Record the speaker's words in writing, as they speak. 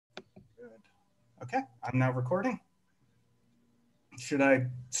Good. Okay, I'm now recording. Should I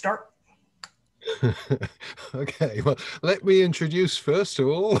start? Okay, well, let me introduce first of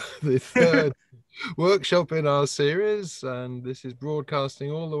all the third workshop in our series, and this is broadcasting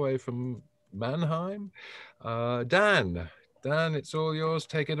all the way from Mannheim. Dan, it's all yours.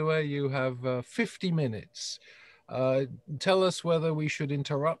 Take it away. You have 50 minutes. Tell us whether we should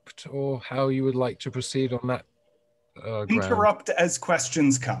interrupt or how you would like to proceed on that ground. Interrupt as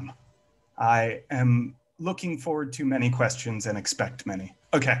questions come. I am looking forward to many questions and expect many.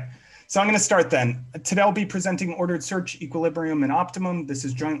 Okay, so I'm going to start then. Today I'll be presenting ordered search, equilibrium, and optimum. This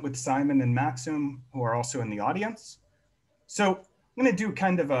is joint with Simon and Maxim, who are also in the audience. So I'm going to do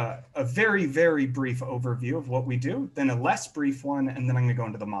kind of a very, very brief overview of what we do, then a less brief one, and then I'm going to go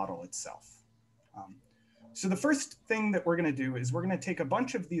into the model itself. So the first thing that we're going to do is we're going to take a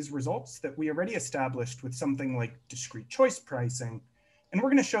bunch of these results that we already established with something like discrete choice pricing, and we're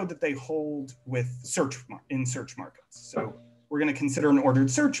going to show that they hold with search markets. So we're going to consider an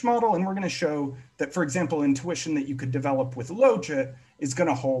ordered search model, and we're going to show that, for example, intuition that you could develop with Logit is going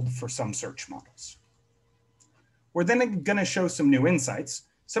to hold for some search models. We're then going to show some new insights.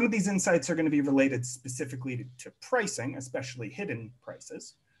 Some of these insights are going to be related specifically to pricing, especially hidden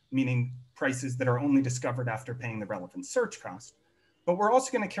prices, meaning prices that are only discovered after paying the relevant search cost. But we're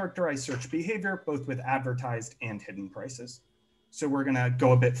also going to characterize search behavior, both with advertised and hidden prices. So we're going to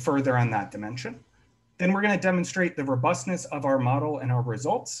go a bit further on that dimension. Then we're going to demonstrate the robustness of our model and our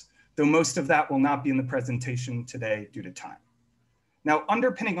results, though most of that will not be in the presentation today due to time. Now,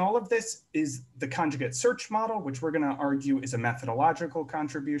 underpinning all of this is the conjugate search model, which we're going to argue is a methodological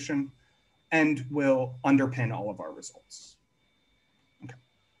contribution and will underpin all of our results. Okay.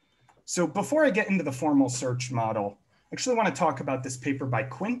 So before I get into the formal search model, I actually want to talk about this paper by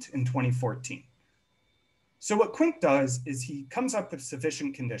Quint in 2014. So what Quint does is he comes up with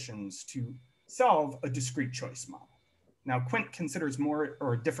sufficient conditions to solve a discrete choice model. Now, Quint considers more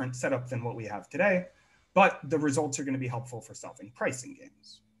or a different setup than what we have today, but the results are going to be helpful for solving pricing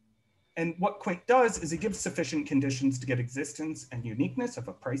games. And what Quint does is he gives sufficient conditions to get existence and uniqueness of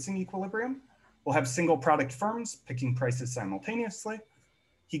a pricing equilibrium. We'll have single product firms picking prices simultaneously.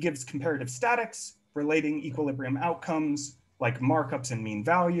 He gives comparative statics relating equilibrium outcomes like markups and mean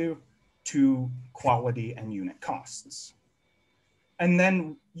value to quality and unit costs. And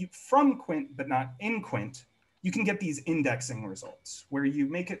then from Quint, but not in Quint, you can get these indexing results where you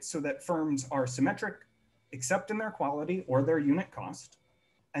make it so that firms are symmetric except in their quality or their unit cost,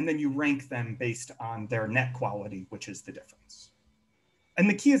 and then you rank them based on their net quality, which is the difference. And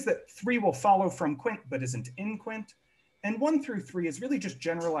the key is that 3 will follow from Quint, but isn't in Quint. And 1 through 3 is really just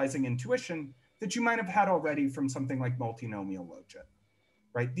generalizing intuition that you might have had already from something like multinomial logit,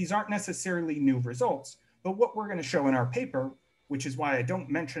 right? These aren't necessarily new results, but what we're going to show in our paper, which is why I don't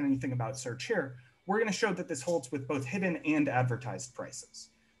mention anything about search here, we're going to show that this holds with both hidden and advertised prices.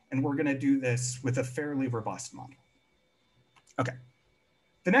 And we're going to do this with a fairly robust model. Okay.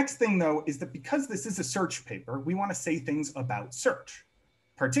 The next thing, though, is that because this is a search paper, we want to say things about search,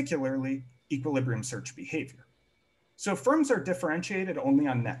 particularly equilibrium search behavior. So if firms are differentiated only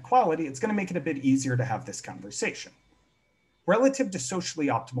on net quality, it's going to make it a bit easier to have this conversation. Relative to socially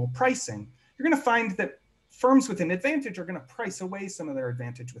optimal pricing, you're going to find that firms with an advantage are going to price away some of their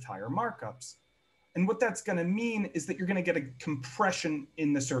advantage with higher markups. And what that's going to mean is that you're going to get a compression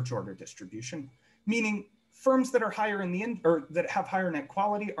in the search order distribution, meaning firms that are higher in the or that have higher net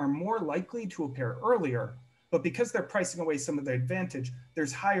quality are more likely to appear earlier, but because they're pricing away some of their advantage,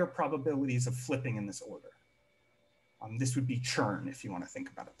 there's higher probabilities of flipping in this order. This would be churn if you want to think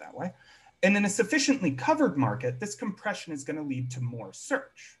about it that way. And in a sufficiently covered market, this compression is going to lead to more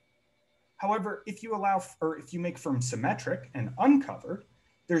search. However, if you allow, or if you make firms symmetric and uncovered,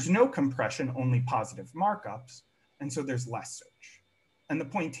 there's no compression, only positive markups, and so there's less search. And the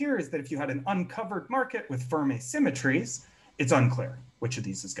point here is that if you had an uncovered market with firm asymmetries, it's unclear which of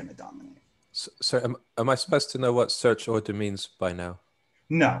these is going to dominate. So am I supposed to know what search order means by now?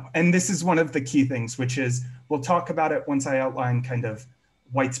 No, and this is one of the key things, which is, we'll talk about it once I outline kind of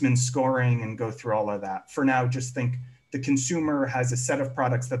Weitzman's scoring and go through all of that. For now, just think the consumer has a set of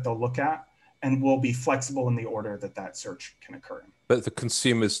products that they'll look at and will be flexible in the order that that search can occur in. But the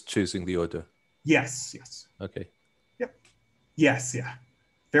consumer's choosing the order? Yes, yes. Okay. Yep. Yes, yeah.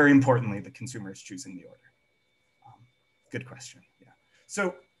 Very importantly, the consumer is choosing the order. Good question, yeah.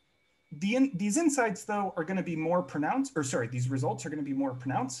 So these insights, though, are going to be more pronounced, or sorry, these results are going to be more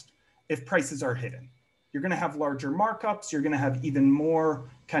pronounced if prices are hidden. You're going to have larger markups. You're going to have even more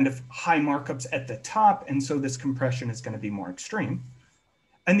kind of high markups at the top. And so this compression is going to be more extreme.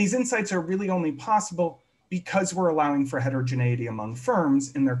 And these insights are really only possible because we're allowing for heterogeneity among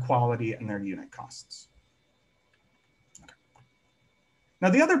firms in their quality and their unit costs. Okay. Now,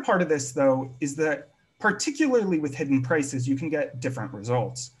 the other part of this, though, is that particularly with hidden prices, you can get different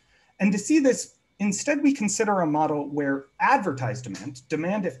results. And to see this, instead, we consider a model where advertised demand,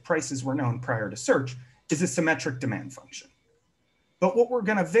 demand if prices were known prior to search, is a symmetric demand function. But what we're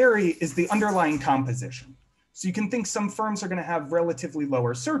going to vary is the underlying composition. So you can think some firms are going to have relatively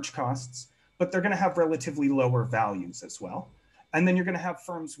lower search costs, but they're going to have relatively lower values as well. And then you're going to have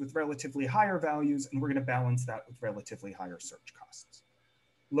firms with relatively higher values, and we're going to balance that with relatively higher search costs.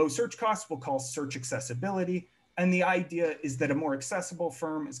 Low search costs we'll call search accessibility. And the idea is that a more accessible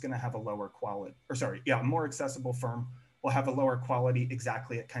firm is going to have a lower quality, or sorry, yeah, a more accessible firm will have a lower quality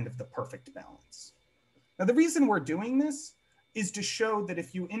exactly at kind of the perfect balance. Now, the reason we're doing this is to show that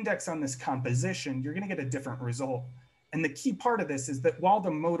if you index on this composition, you're going to get a different result. And the key part of this is that while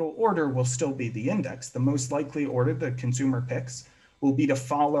the modal order will still be the index, the most likely order the consumer picks will be to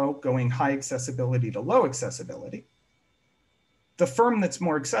follow going high accessibility to low accessibility. The firm that's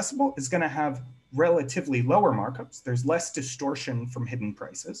more accessible is going to have relatively lower markups. There's less distortion from hidden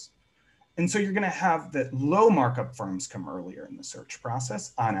prices. And so you're going to have the low markup firms come earlier in the search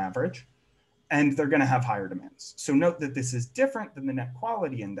process on average, and they're going to have higher demands. So note that this is different than the net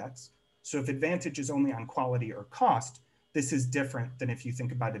quality index. So if advantage is only on quality or cost, this is different than if you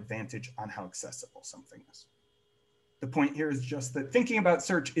think about advantage on how accessible something is. The point here is just that thinking about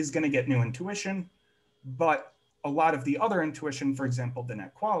search is going to get new intuition, but a lot of the other intuition, for example, the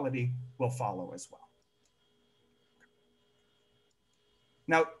net quality, will follow as well.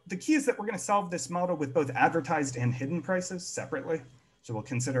 Now, the key is that we're going to solve this model with both advertised and hidden prices separately. So we'll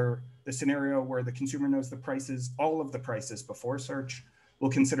consider the scenario where the consumer knows the prices, all of the prices before search.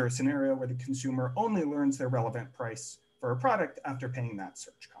 We'll consider a scenario where the consumer only learns their relevant price for a product after paying that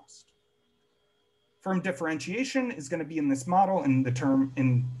search cost. Firm differentiation is going to be in this model in the term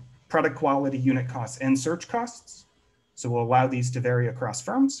in product quality, unit costs, and search costs. So we'll allow these to vary across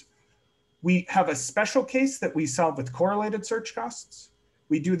firms. We have a special case that we solve with correlated search costs.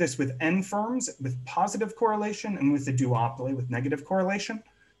 We do this with N firms with positive correlation and with a duopoly with negative correlation.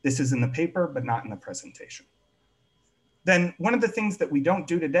 This is in the paper, but not in the presentation. Then one of the things that we don't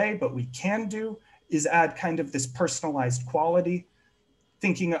do today, but we can do, is add kind of this personalized quality,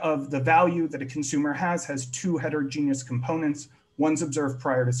 thinking of the value that a consumer has two heterogeneous components. One's observed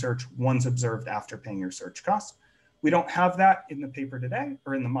prior to search, one's observed after paying your search cost. We don't have that in the paper today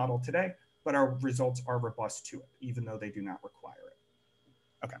or in the model today, but our results are robust to it, even though they do not require it.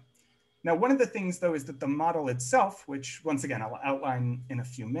 Okay. Now, one of the things, though, is that the model itself, which once again, I'll outline in a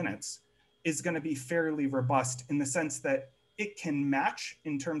few minutes, is going to be fairly robust in the sense that it can match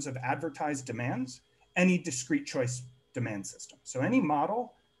in terms of advertised demands any discrete choice demand system. So any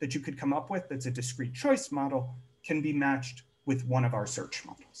model that you could come up with that's a discrete choice model can be matched with one of our search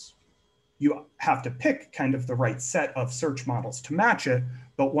models. You have to pick kind of the right set of search models to match it,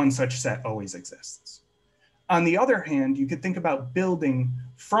 but one such set always exists. On the other hand, you could think about building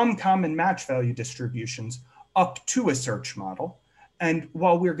from common match value distributions up to a search model. And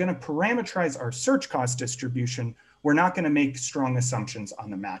while we're going to parameterize our search cost distribution, we're not going to make strong assumptions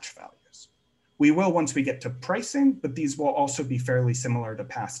on the match values. We will once we get to pricing, but these will also be fairly similar to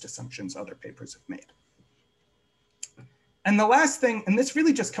past assumptions other papers have made. And the last thing, and this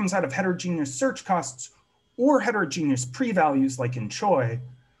really just comes out of heterogeneous search costs or heterogeneous pre-values like in Choi,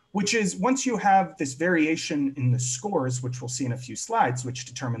 which is once you have this variation in the scores, which we'll see in a few slides, which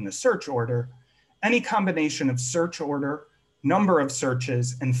determine the search order, any combination of search order, number of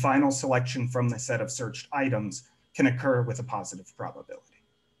searches, and final selection from the set of searched items can occur with a positive probability.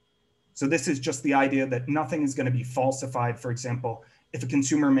 So this is just the idea that nothing is going to be falsified. For example, if a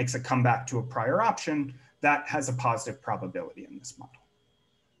consumer makes a comeback to a prior option, that has a positive probability in this model.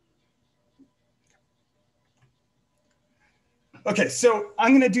 Okay, so I'm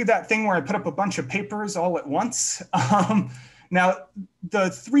going to do that thing where I put up a bunch of papers all at once. Now,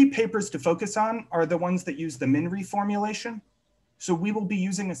 the three papers to focus on are the ones that use the min reformulation. So we will be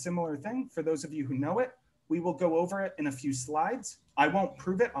using a similar thing. For those of you who know it, we will go over it in a few slides. I won't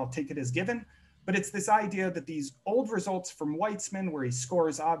prove it, I'll take it as given, but it's this idea that these old results from Weitzman, where he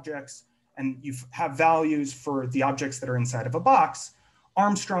scores objects and you have values for the objects that are inside of a box,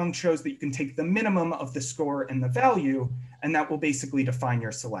 Armstrong shows that you can take the minimum of the score and the value, and that will basically define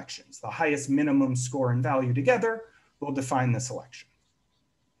your selections. The highest minimum score and value together will define the selection.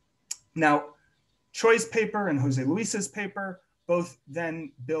 Now, Choi's paper and Jose Luis's paper both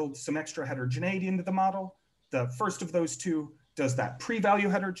then build some extra heterogeneity into the model. The first of those two does that pre-value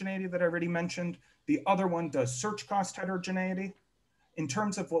heterogeneity that I already mentioned. The other one does search cost heterogeneity. in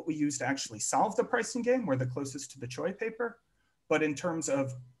terms of what we use to actually solve the pricing game, we're the closest to the Choi paper. But in terms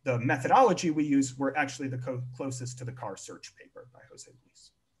of the methodology we use, we're actually the closest to the car search paper by Jose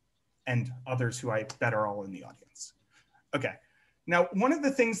Luis and others who I bet are all in the audience. Okay, now one of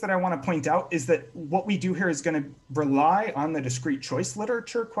the things that I want to point out is that what we do here is going to rely on the discrete choice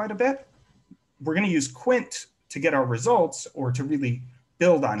literature quite a bit. We're going to use Quint to get our results or to really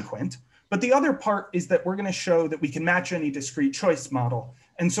build on Quint. But the other part is that we're going to show that we can match any discrete choice model.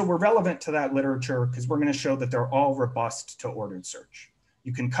 And so we're relevant to that literature because we're going to show that they're all robust to ordered search.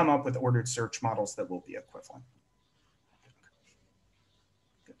 You can come up with ordered search models that will be equivalent.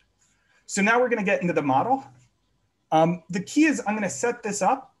 Good. So now we're going to get into the model. The key is I'm going to set this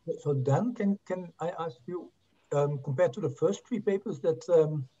up. So Dan, can I ask you, compared to the first three papers that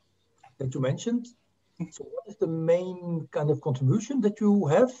you mentioned, so what is the main kind of contribution that you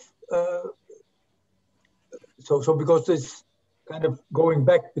have? So because this kind of going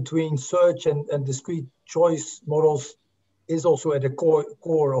back between search and discrete choice models is also at the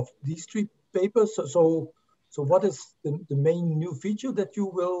core of these three papers. So what is the main new feature that you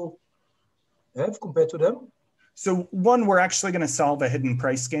will have compared to them? So one, we're actually going to solve a hidden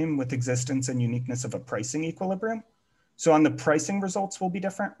price game with existence and uniqueness of a pricing equilibrium. So on the pricing results will be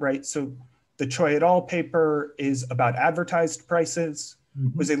different, right? So the Choi et al. Paper is about advertised prices.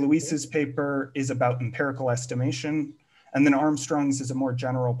 Jose Luis's paper is about empirical estimation. And then Armstrong's is a more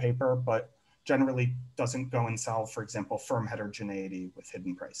general paper, but generally doesn't go and solve, for example, firm heterogeneity with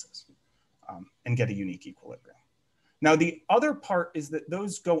hidden prices and get a unique equilibrium. Now, the other part is that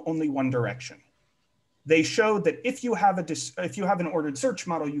those go only one direction. They show that if you have an ordered search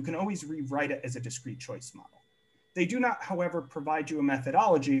model, you can always rewrite it as a discrete choice model. They do not, however, provide you a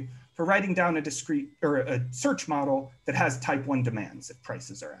methodology for writing down a discrete or a search model that has type 1 demands if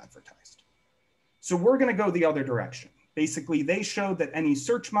prices are advertised. So we're going to go the other direction. Basically, they show that any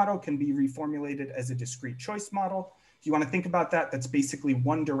search model can be reformulated as a discrete choice model. If you want to think about that, that's basically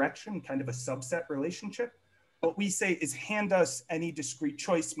one direction, kind of a subset relationship. What we say is hand us any discrete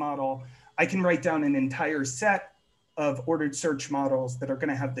choice model. I can write down an entire set of ordered search models that are going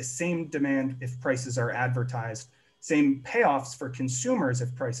to have the same demand if prices are advertised, same payoffs for consumers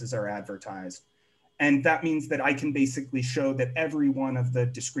if prices are advertised. And that means that I can basically show that every one of the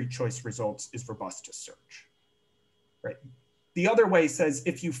discrete choice results is robust to search, right? The other way says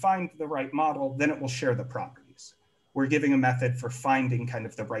if you find the right model, then it will share the properties. We're giving a method for finding kind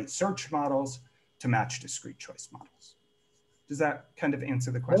of the right search models to match discrete choice models. Does that kind of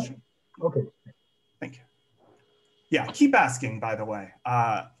answer the question? Yeah. Okay. Thank you. Yeah, keep asking, by the way.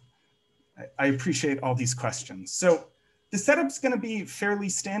 I appreciate all these questions. So the setup's going to be fairly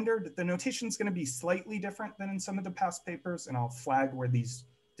standard. The notation's going to be slightly different than in some of the past papers, and I'll flag where these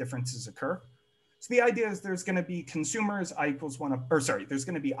differences occur. So the idea is there's going to be consumers, I equals 1 up, or sorry, there's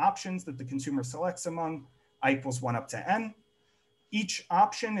going to be options that the consumer selects among, I equals 1 up to n. Each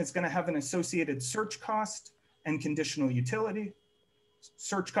option is going to have an associated search cost and conditional utility.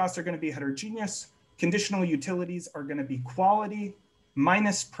 Search costs are going to be heterogeneous. Conditional utilities are going to be quality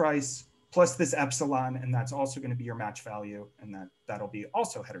minus price plus this epsilon, and that's also going to be your match value, and that'll be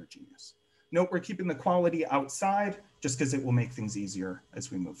also heterogeneous. Note we're keeping the quality outside just because it will make things easier as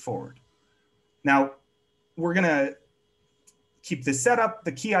we move forward. Now, we're going to keep this setup.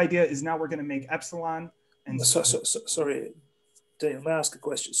 The key idea is now we're going to make epsilon. And sorry, Daniel, may I ask a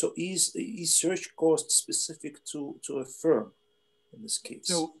question? So is search cost specific to a firm in this case?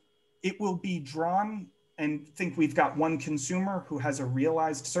 So it will be drawn, and think we've got one consumer who has a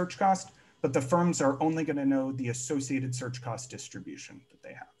realized search cost, but the firms are only going to know the associated search cost distribution that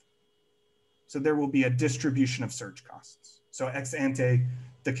they have. So there will be a distribution of search costs. So ex ante,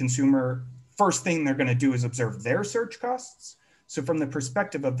 the consumer, first thing they're going to do is observe their search costs. So from the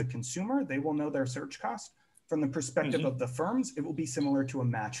perspective of the consumer, they will know their search cost. From the perspective of the firms, it will be similar to a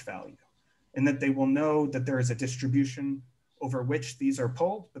match value in that they will know that there is a distribution over which these are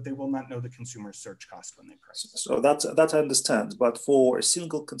pulled, but they will not know the consumer's search cost when they price. So that I understand, but for a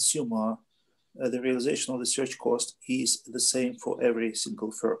single consumer, the realization of the search cost is the same for every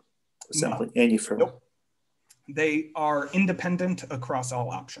single firm, essentially any firm. Nope. They are independent across all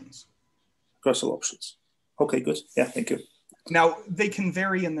options. Across all options. Okay, good. Yeah, thank you. Now, they can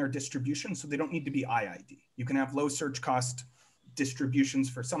vary in their distribution, so they don't need to be IID. You can have low search cost distributions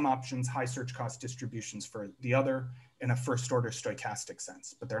for some options, high search cost distributions for the other in a first order stochastic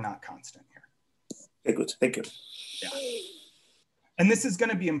sense, but they're not constant here. Okay, good. Thank you. Yeah. And this is going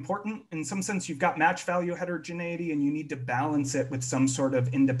to be important. In some sense, you've got match value heterogeneity and you need to balance it with some sort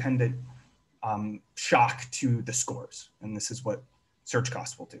of independent shock to the scores. And this is what search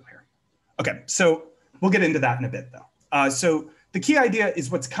costs will do here. Okay, so we'll get into that in a bit though. So the key idea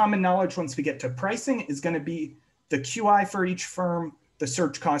is what's common knowledge once we get to pricing is going to be the QI for each firm, the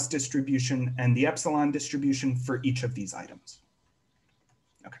search cost distribution, and the epsilon distribution for each of these items.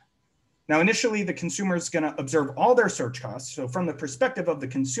 Okay. Now, initially, the consumer is going to observe all their search costs. So from the perspective of the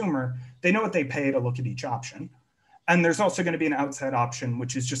consumer, they know what they pay to look at each option. And there's also going to be an outside option,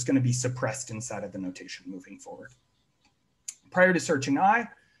 which is just going to be suppressed inside of the notation moving forward. Prior to searching I,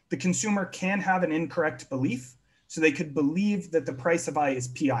 the consumer can have an incorrect belief. So they could believe that the price of I is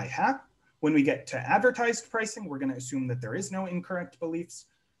PI hat. When we get to advertised pricing, we're going to assume that there is no incorrect beliefs.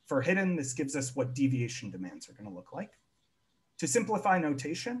 For hidden, this gives us what deviation demands are going to look like. To simplify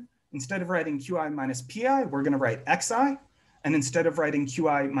notation, instead of writing QI minus PI, we're going to write XI. And instead of writing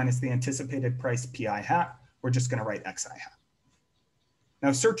QI minus the anticipated price PI hat, we're just going to write XI hat.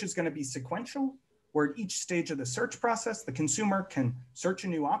 Now, search is going to be sequential, where at each stage of the search process, the consumer can search a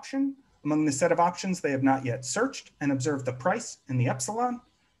new option among the set of options they have not yet searched and observe the price and the epsilon,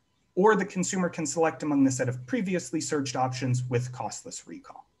 or the consumer can select among the set of previously searched options with costless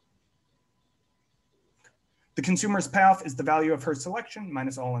recall. The consumer's payoff is the value of her selection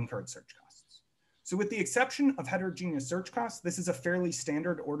minus all incurred search costs. So with the exception of heterogeneous search costs, this is a fairly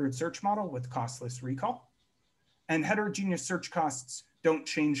standard ordered search model with costless recall. And heterogeneous search costs don't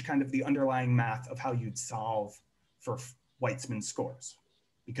change kind of the underlying math of how you'd solve for Weitzman scores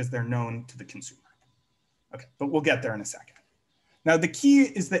because they're known to the consumer. Okay, but we'll get there in a second. Now, the key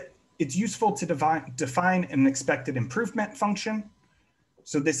is that it's useful to define an expected improvement function.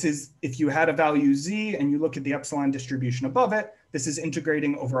 So this is, if you had a value Z and you look at the epsilon distribution above it, this is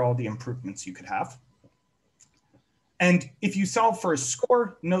integrating over all the improvements you could have. And if you solve for a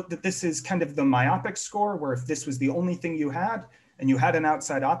score, note that this is kind of the myopic score, where if this was the only thing you had and you had an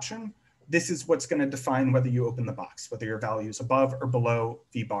outside option, this is what's going to define whether you open the box, whether your value is above or below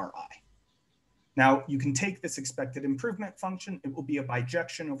V bar I. Now, you can take this expected improvement function. It will be a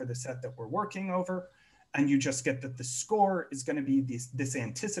bijection over the set that we're working over. And you just get that the score is going to be this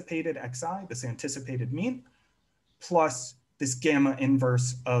anticipated XI, this anticipated mean, plus this gamma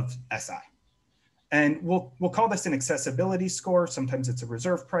inverse of SI. And we'll call this an accessibility score. Sometimes it's a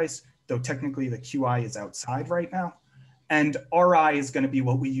reserve price, though technically the QI is outside right now. And RI is going to be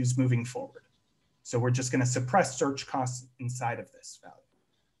what we use moving forward. So we're just going to suppress search costs inside of this value.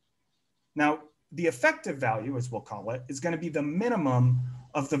 Now, the effective value, as we'll call it, is going to be the minimum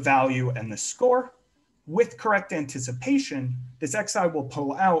of the value and the score. With correct anticipation, this XI will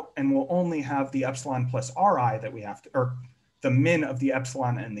pull out and we'll only have the epsilon plus RI that we have to, or the min of the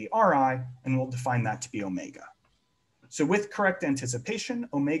epsilon and the RI, and we'll define that to be omega. So with correct anticipation,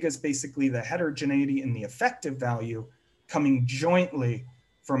 omega is basically the heterogeneity in the effective value coming jointly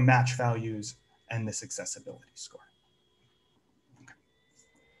from match values and this accessibility score. Okay.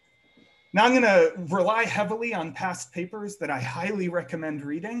 Now I'm going to rely heavily on past papers that I highly recommend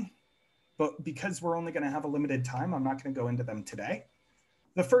reading, but because we're only going to have a limited time, I'm not going to go into them today.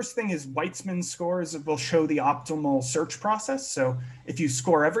 The first thing is Weitzman scores will show the optimal search process. So if you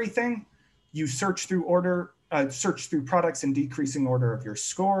score everything, you search through products in decreasing order of your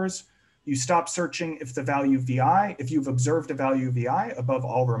scores. You stop searching if the value VI, if you've observed a value VI above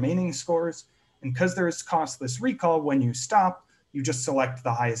all remaining scores. And because there is costless recall, when you stop, you just select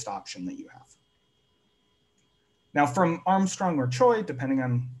the highest option that you have. Now from Armstrong or Choi, depending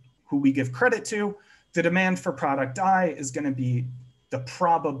on who we give credit to, the demand for product I is going to be the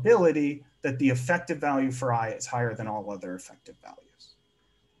probability that the effective value for I is higher than all other effective values.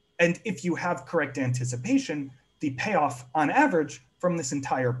 And if you have correct anticipation, the payoff on average from this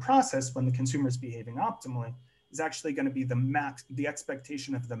entire process when the consumer is behaving optimally is actually going to be the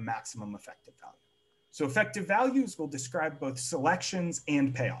expectation of the maximum effective value. So effective values will describe both selections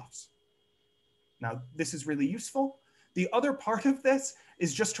and payoffs. Now, this is really useful. The other part of this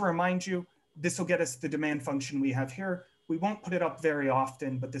is just to remind you, this will get us the demand function we have here. We won't put it up very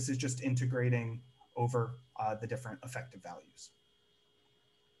often, but this is just integrating over the different effective values.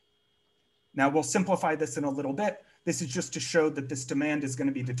 Now we'll simplify this in a little bit. This is just to show that this demand is going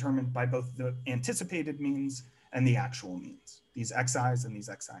to be determined by both the anticipated means and the actual means, these XIs and these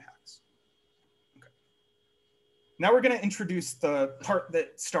XI hats. Okay. Now we're going to introduce the part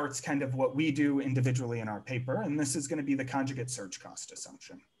that starts kind of what we do individually in our paper, and this is going to be the conjugate search cost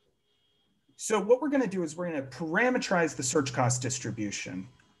assumption. So what we're going to do is we're going to parameterize the search cost distribution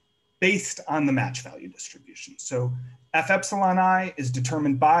based on the match value distribution. So F epsilon I is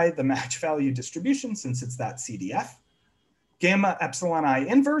determined by the match value distribution since it's that CDF. Gamma epsilon I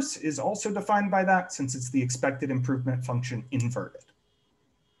inverse is also defined by that since it's the expected improvement function inverted.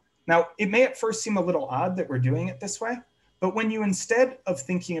 Now, it may at first seem a little odd that we're doing it this way, but when you instead of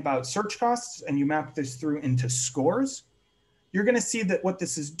thinking about search costs and you map this through into scores, you're going to see that what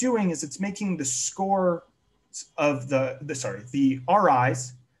this is doing is it's making the score of the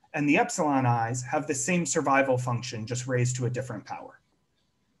RIs and the epsilon i's have the same survival function, just raised to a different power.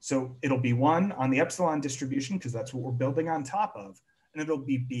 So it'll be 1 on the epsilon distribution, because that's what we're building on top of, and it'll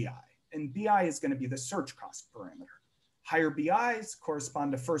be BI. And BI is going to be the search cost parameter. Higher BIs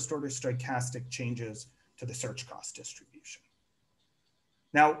correspond to first order stochastic changes to the search cost distribution.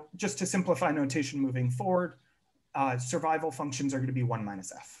 Now, just to simplify notation moving forward, survival functions are going to be 1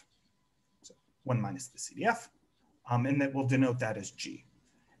 minus F. So 1 minus the CDF, and that will denote that as G.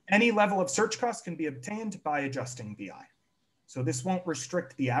 Any level of search cost can be obtained by adjusting BI. So this won't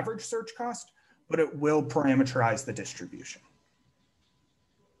restrict the average search cost, but it will parameterize the distribution.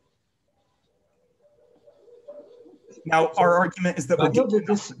 Now, our argument is that I know that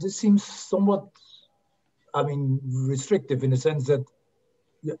this seems somewhat, I mean, restrictive in the sense that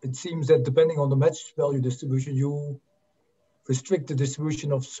it seems that depending on the match value distribution, you restrict the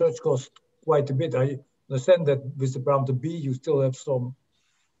distribution of search cost quite a bit. I understand that with the parameter B, you still have some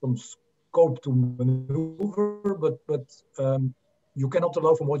scope to maneuver, but you cannot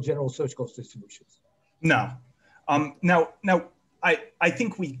allow for more general search cost distributions. No. Now, I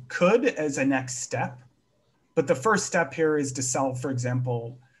think we could as a next step, but the first step here is to solve, for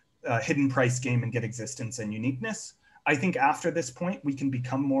example, hidden price game and get existence and uniqueness. I think after this point, we can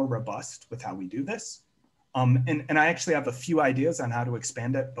become more robust with how we do this. And I actually have a few ideas on how to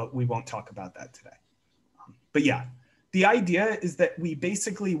expand it, but we won't talk about that today. But yeah, the idea is that we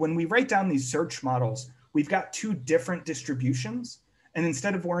basically, when we write down these search models, we've got 2 different distributions. And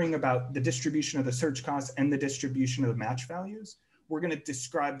instead of worrying about the distribution of the search costs and the distribution of the match values, we're going to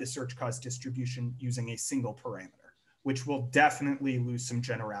describe the search cost distribution using a single parameter, which will definitely lose some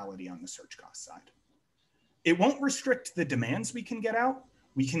generality on the search cost side. It won't restrict the demands we can get out.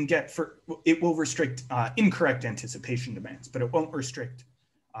 It will restrict incorrect anticipation demands, but it won't restrict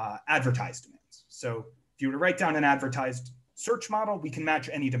advertised demands. So if you were to write down an advertised search model, we can match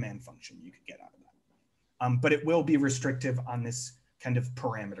any demand function you could get out of that. But it will be restrictive on this kind of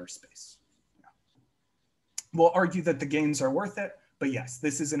parameter space. Yeah. We'll argue that the gains are worth it, but yes,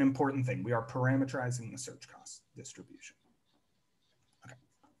 this is an important thing. We are parameterizing the search cost distribution. Okay.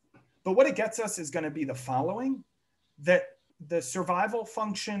 But what it gets us is going to be the following, that the survival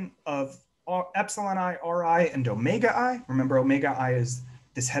function of epsilon I, Ri, and omega I, remember omega I is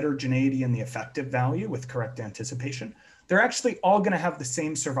this heterogeneity in the effective value with correct anticipation, they're actually all going to have the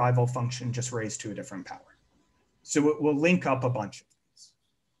same survival function, just raised to a different power. So it will link up a bunch of things.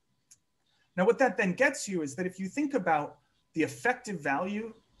 Now, what that then gets you is that if you think about the effective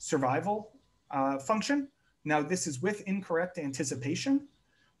value survival function, now this is with incorrect anticipation.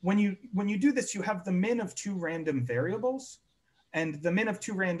 When you do this, you have the min of 2 random variables, and the min of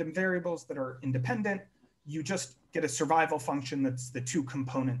 2 random variables that are independent, you just get a survival function that's the 2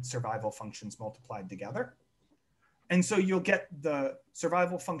 component survival functions multiplied together. And so you'll get the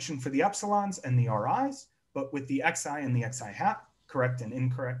survival function for the epsilons and the RIs, but with the xi and the xi hat, correct and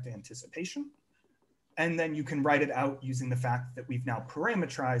incorrect anticipation. And then you can write it out using the fact that we've now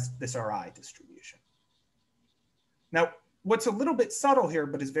parameterized this Ri distribution. Now, what's a little bit subtle here,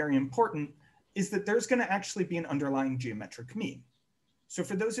 but is very important, is that there's going to actually be an underlying geometric mean. So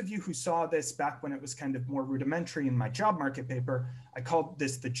for those of you who saw this back when it was kind of more rudimentary in my job market paper, I called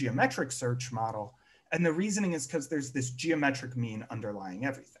this the geometric search model. And the reasoning is because there's this geometric mean underlying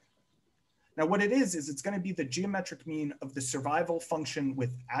everything. Now what it is it's going to be the geometric mean of the survival function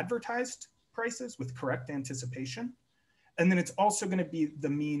with advertised prices with correct anticipation. And then it's also going to be the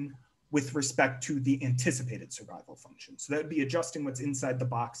mean with respect to the anticipated survival function. So that would be adjusting what's inside the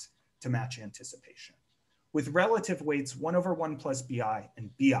box to match anticipation, with relative weights 1 over 1 plus BI and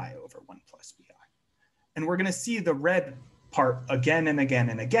BI over 1 plus BI. And we're going to see the red part again and again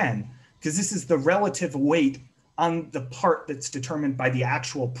and again, because this is the relative weight on the part that's determined by the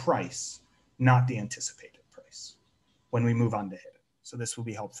actual price, not the anticipated price, when we move on to hidden. So this will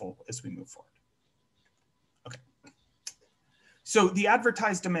be helpful as we move forward. Okay. So the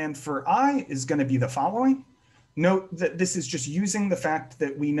advertised demand for I is going to be the following. Note that this is just using the fact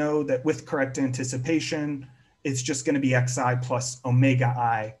that we know that with correct anticipation, it's just going to be xi plus omega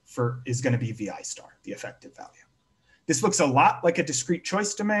I is going to be vi star, the effective value. This looks a lot like a discrete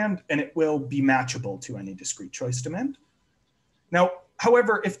choice demand, and it will be matchable to any discrete choice demand. Now,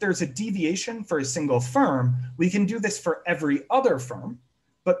 however, if there's a deviation for a single firm, we can do this for every other firm,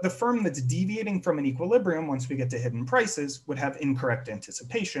 but the firm that's deviating from an equilibrium once we get to hidden prices would have incorrect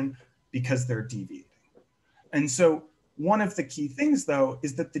anticipation because they're deviating. And so one of the key things, though,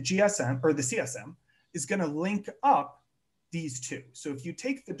 is that the GSM or the CSM is going to link up these two. So if you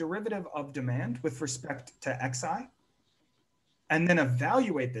take the derivative of demand with respect to xi, and then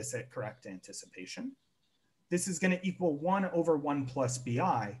evaluate this at correct anticipation, this is going to equal 1 over 1 plus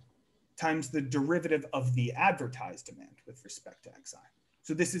BI times the derivative of the advertised demand with respect to XI.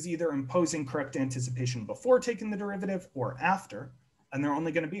 So this is either imposing correct anticipation before taking the derivative or after, and they're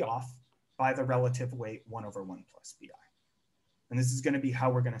only going to be off by the relative weight 1 over 1 plus BI. And this is going to be how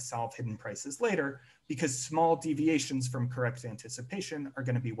we're going to solve hidden prices later, because small deviations from correct anticipation are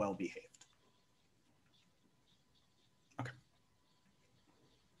going to be well behaved. Okay.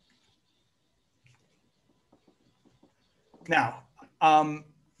 Now,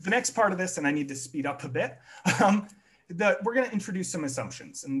 the next part of this, and I need to speed up a bit, we're going to introduce some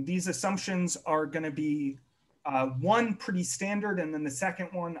assumptions. And these assumptions are going to be one pretty standard, and then the second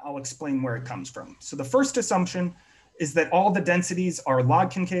one, I'll explain where it comes from. So the first assumption is that all the densities are log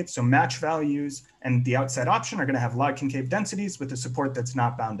concave, so match values and the outside option are going to have log concave densities with a support that's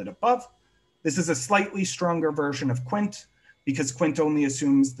not bounded above. This is a slightly stronger version of Quint because Quint only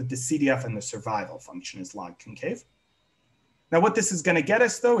assumes that the CDF and the survival function is log concave. Now, what this is going to get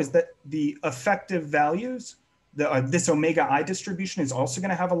us, though, is that the effective values, this omega I distribution is also going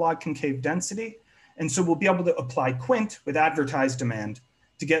to have a log concave density. And so we'll be able to apply Quint with advertised demand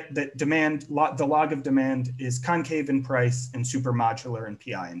to get that demand, the log of demand is concave in price and supermodular in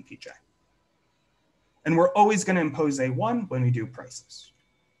PI and PJ. And we're always going to impose A1 when we do prices.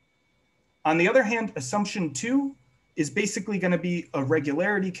 On the other hand, assumption 2 is basically going to be a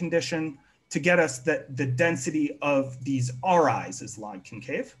regularity condition to get us that the density of these RIs is log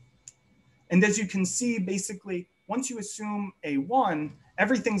concave. And as you can see, basically, once you assume A1,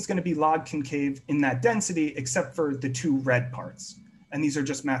 everything's going to be log concave in that density except for the 2 red parts. And these are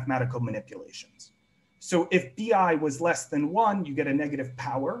just mathematical manipulations. So if BI was less than 1, you get a negative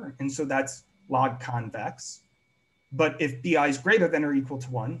power. And so that's log convex. But if BI is greater than or equal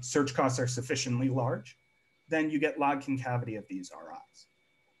to 1, search costs are sufficiently large, then you get log concavity of these RIs.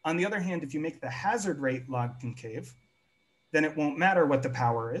 On the other hand, if you make the hazard rate log concave, then it won't matter what the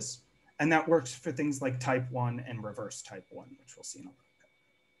power is. And that works for things like type 1 and reverse type 1, which we'll see in a little bit.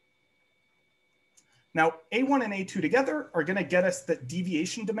 Now, A1 and A2 together are going to get us that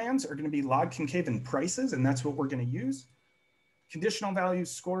deviation demands are going to be log concave in prices, and that's what we're going to use. Conditional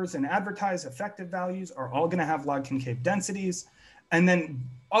values, scores, and advertised effective values are all going to have log concave densities. And then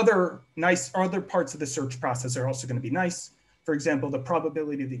other parts of the search process are also going to be nice. For example, the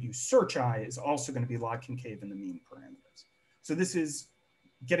probability that you search I is also going to be log concave in the mean parameters. So this is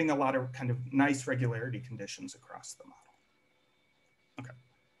getting a lot of kind of nice regularity conditions across the model. Okay.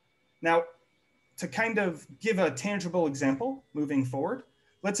 Now, to kind of give a tangible example moving forward,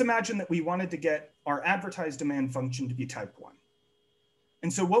 let's imagine that we wanted to get our advertised demand function to be type 1.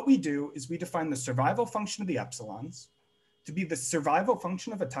 And so what we do is we define the survival function of the epsilons to be the survival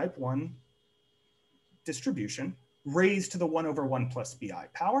function of a type 1 distribution raised to the 1 over 1 plus BI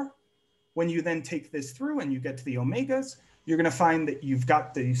power. When you then take this through and you get to the omegas, you're going to find that you've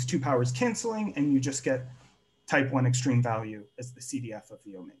got these 2 powers canceling and you just get type 1 extreme value as the CDF of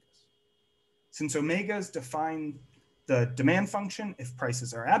the omegas. Since omegas define the demand function if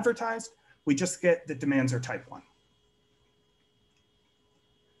prices are advertised, we just get that demands are type 1.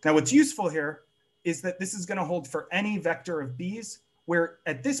 Now, what's useful here is that this is going to hold for any vector of B's, where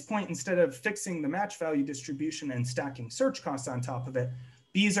at this point, instead of fixing the match value distribution and stacking search costs on top of it,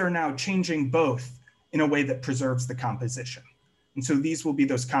 B's are now changing both in a way that preserves the composition. And so these will be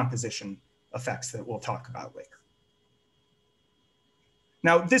those composition effects that we'll talk about later.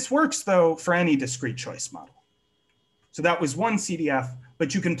 Now, this works, though, for any discrete choice model. So that was one CDF,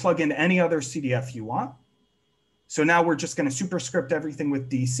 but you can plug in any other CDF you want. So now we're just going to superscript everything with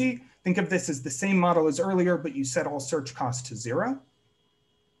DC. Think of this as the same model as earlier, but you set all search costs to 0.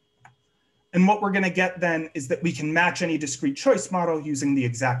 And what we're going to get then is that we can match any discrete choice model using the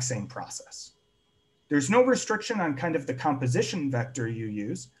exact same process. There's no restriction on kind of the composition vector you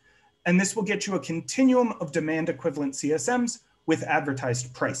use. And this will get you a continuum of demand equivalent CSMs with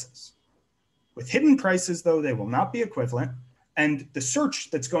advertised prices. With hidden prices, though, they will not be equivalent. And the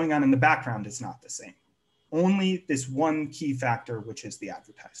search that's going on in the background is not the same. Only this one key factor, which is the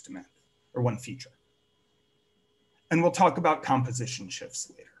advertised demand, or one feature. And we'll talk about composition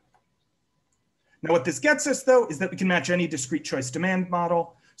shifts later. Now, what this gets us, though, is that we can match any discrete choice demand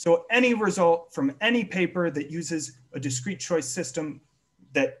model. So any result from any paper that uses a discrete choice system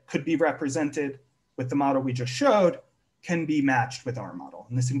that could be represented with the model we just showed can be matched with our model.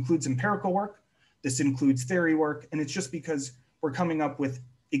 And this includes empirical work, this includes theory work, and it's just because we're coming up with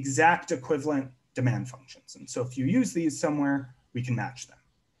exact equivalent demand functions. And so if you use these somewhere, we can match them.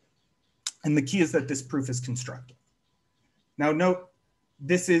 And the key is that this proof is constructive. Now note,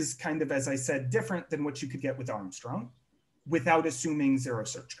 this is kind of, as I said, different than what you could get with Armstrong. without assuming zero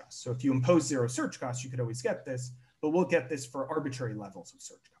search costs. So if you impose zero search costs, you could always get this, but we'll get this for arbitrary levels of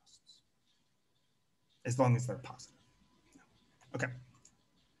search costs, as long as they're positive. Okay.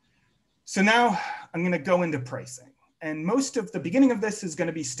 So now I'm going to go into pricing. And most of the beginning of this is going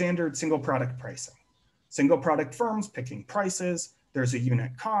to be standard single product pricing. Single product firms picking prices. There's a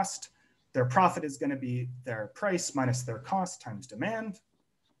unit cost. Their profit is going to be their price minus their cost times demand.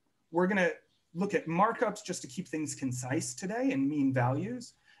 We're going to look at markups just to keep things concise today and mean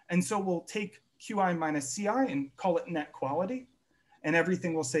values. And so we'll take QI minus CI and call it net quality. And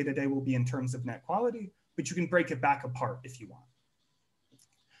everything we'll say today will be in terms of net quality, but you can break it back apart if you want.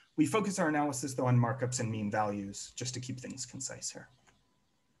 We focus our analysis though on markups and mean values just to keep things concise here.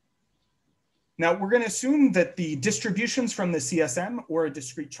 Now we're going to assume that the distributions from the CSM or a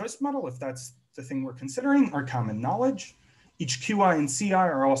discrete choice model, if that's the thing we're considering, are common knowledge. Each QI and CI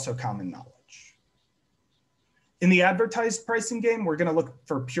are also common knowledge. In the advertised pricing game, we're going to look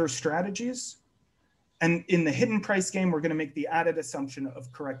for pure strategies. And in the hidden price game, we're going to make the added assumption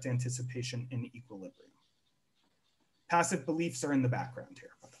of correct anticipation in equilibrium. Passive beliefs are in the background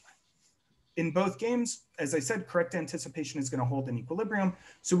here, by the way. In both games, as I said, correct anticipation is going to hold in equilibrium,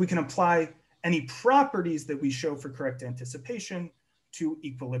 so we can apply any properties that we show for correct anticipation to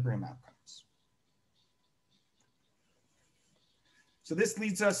equilibrium outcomes. So this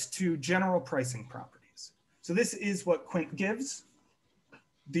leads us to general pricing properties. So this is what Quint gives.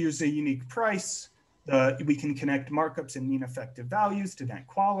 There's a unique price. We can connect markups and mean effective values to net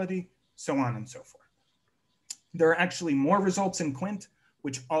quality, so on and so forth. There are actually more results in Quint,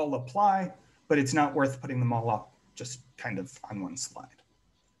 which all apply, but it's not worth putting them all up just kind of on one slide.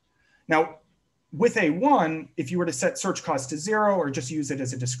 Now, with A1, if you were to set search cost to 0 or just use it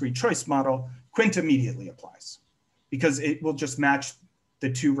as a discrete choice model, Quint immediately applies because it will just match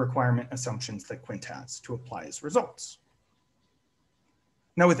the two requirement assumptions that Quint has to apply as results.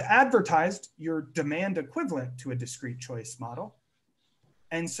 Now with advertised, you're demand equivalent to a discrete choice model.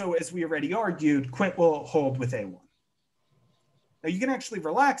 And so as we already argued, Quint will hold with A1. Now you can actually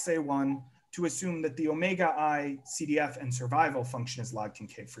relax A1 to assume that the omega I, CDF, and survival function is log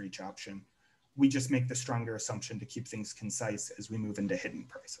concave for each option. We just make the stronger assumption to keep things concise as we move into hidden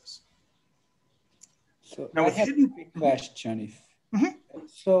prices. So now I have a quick question.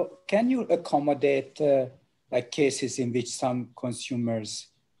 So can you accommodate like cases in which some consumers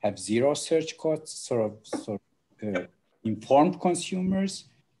have zero search costs, sort of informed consumers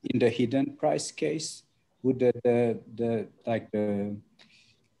in the hidden price case? Would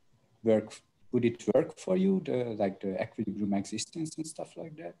would it work for you, the equilibrium existence and stuff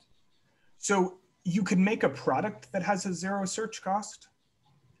like that? So you could make a product that has a zero search cost.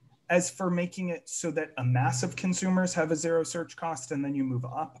 As for making it so that a mass of consumers have a zero search cost and then you move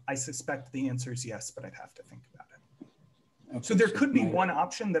up, I suspect the answer is yes, but I'd have to think about it. Okay, so there could be one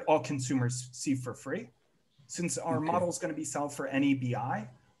option that all consumers see for free. Since our model is going to be solved for any BI,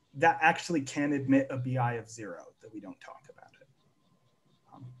 that actually can admit a BI of 0 that we don't talk about it.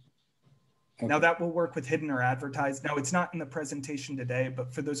 Now that will work with hidden or advertised. Now it's not in the presentation today,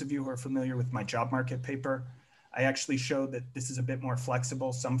 but for those of you who are familiar with my job market paper, I actually show that this is a bit more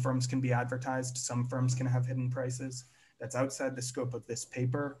flexible. Some firms can be advertised, some firms can have hidden prices. That's outside the scope of this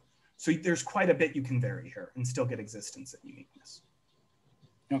paper. So there's quite a bit you can vary here and still get existence and uniqueness.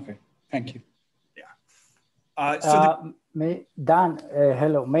 Okay, thank you. Yeah. Dan,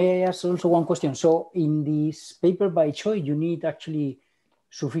 hello. May I ask also one question? So in this paper by Choi, you need actually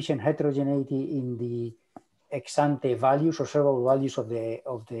sufficient heterogeneity in the ex-ante values or observable values of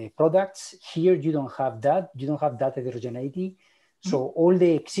the products. Here, you don't have that. You don't have that heterogeneity. So all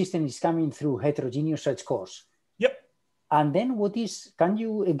the existence is coming through heterogeneous search costs. Yep. And then can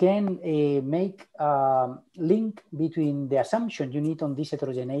you again make a link between the assumption you need on this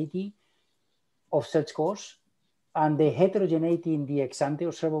heterogeneity of search costs and the heterogeneity in the ex-ante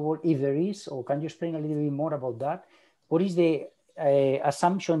observable, if there is, or can you explain a little bit more about that? What is the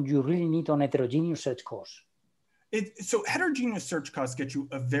assumption you really need on heterogeneous search costs? So heterogeneous search costs get you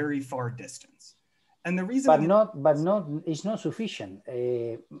a very far distance. And the reason it's not sufficient.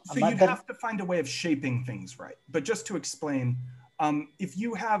 So you'd have to find a way of shaping things right. But just to explain, if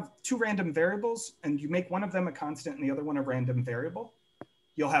you have two random variables and you make one of them a constant and the other one a random variable,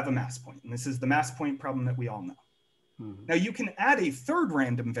 you'll have a mass point. And this is the mass point problem that we all know. Now you can add a third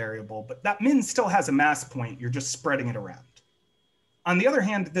random variable, but that min still has a mass point. You're just spreading it around. On the other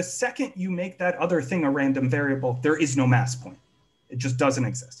hand, the second you make that other thing a random variable, there is no mass point. It just doesn't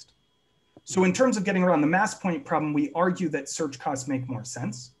exist. So in terms of getting around the mass point problem, we argue that search costs make more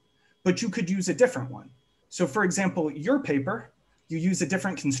sense, but you could use a different one. So for example, your paper, you use a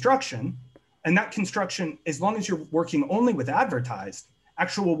different construction, And that construction, as long as you're working only with advertised,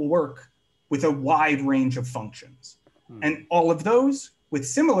 actual will work with a wide range of functions. And all of those with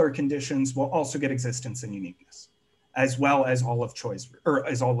similar conditions will also get existence and uniqueness, as well as all of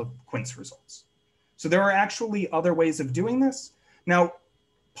Quint's results. So there are actually other ways of doing this. Now,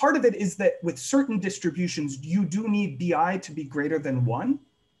 part of it is that with certain distributions, you do need BI to be greater than 1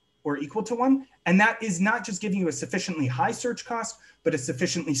 or equal to 1. And that is not just giving you a sufficiently high search cost, but a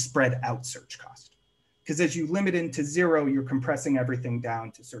sufficiently spread out search cost. Because as you limit into 0, you're compressing everything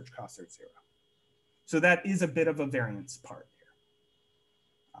down to search costs are 0. So that is a bit of a variance part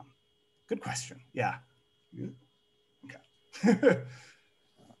here. Good question. Yeah. Okay.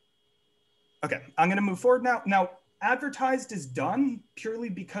 Okay, I'm going to move forward now. Now, advertised is done purely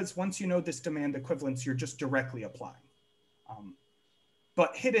because once you know this demand equivalence, you're just directly applying.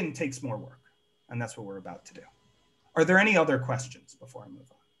 But hidden takes more work, and that's what we're about to do. Are there any other questions before I move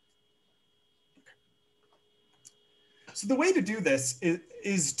on? Okay. So the way to do this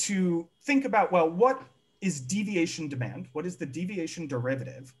is to think about, well, what is deviation demand? What is the deviation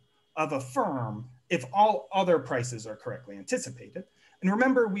derivative of a firm if all other prices are correctly anticipated? And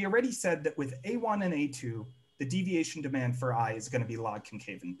remember, we already said that with A1 and A2, the deviation demand for I is going to be log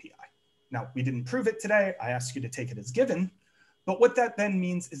concave and PI. Now, we didn't prove it today. I asked you to take it as given. But what that then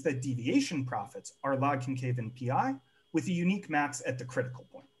means is that deviation profits are log concave and PI with a unique max at the critical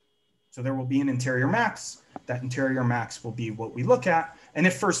point. So there will be an interior max. That interior max will be what we look at. And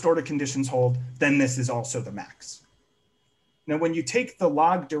if first order conditions hold, then this is also the max. Now, when you take the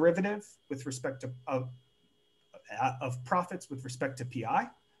log derivative with respect to of profits with respect to PI,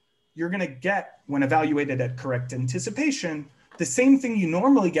 you're going to get, when evaluated at correct anticipation, the same thing you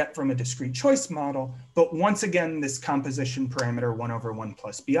normally get from a discrete choice model, but once again, this composition parameter 1 over 1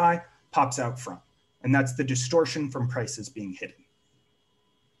 plus BI pops out front. And that's the distortion from prices being hidden.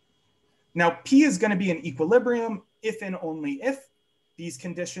 Now, P is going to be an equilibrium if and only if these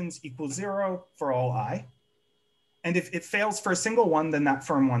conditions equal 0 for all I. And if it fails for a single one, then that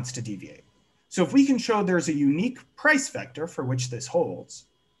firm wants to deviate. So if we can show there's a unique price vector for which this holds,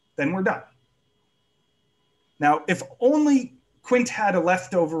 then we're done. Now, if only Quint had a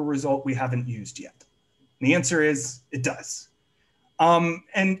leftover result we haven't used yet. And the answer is it does.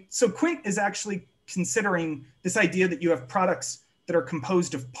 And so Quint is actually considering this idea that you have products that are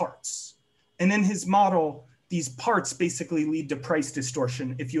composed of parts. And in his model, these parts basically lead to price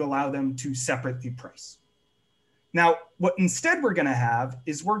distortion if you allow them to separately price. Now, what instead we're going to have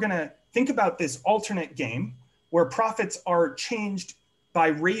is we're going to think about this alternate game where profits are changed by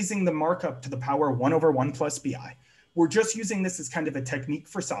raising the markup to the power 1 over 1 plus BI. We're just using this as kind of a technique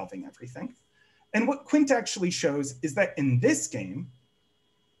for solving everything. And what Quint actually shows is that in this game,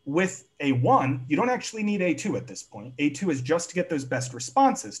 with A1, you don't actually need A2 at this point. A2 is just to get those best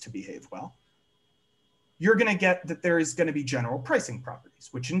responses to behave well. You're going to get that there is going to be general pricing properties,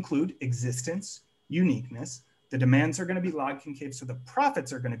 which include existence, uniqueness. The demands are going to be log concave, so the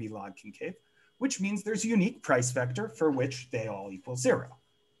profits are going to be log concave, which means there's a unique price vector for which they all equal 0.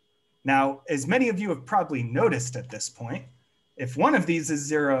 Now, as many of you have probably noticed at this point, if one of these is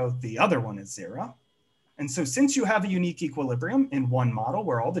 0, the other one is 0. And so since you have a unique equilibrium in one model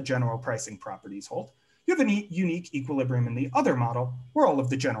where all the general pricing properties hold, you have a unique equilibrium in the other model where all of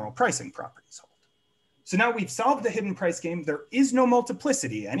the general pricing properties hold. So now we've solved the hidden price game. There is no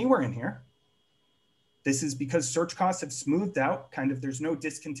multiplicity anywhere in here. This is because search costs have smoothed out, there's no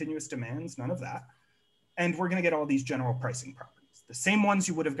discontinuous demands, none of that. And we're going to get all these general pricing properties, the same ones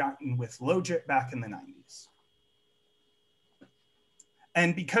you would have gotten with Logit back in the 90s.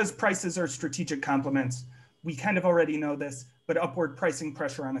 And because prices are strategic complements, we kind of already know this, but upward pricing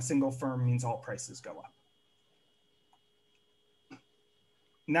pressure on a single firm means all prices go up.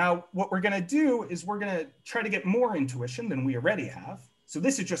 Now, what we're going to do is we're going to try to get more intuition than we already have. So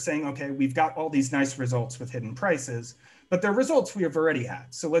this is just saying, okay, we've got all these nice results with hidden prices, but they're results we have already had.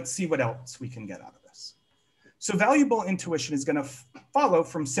 So let's see what else we can get out of this. So valuable intuition is going to follow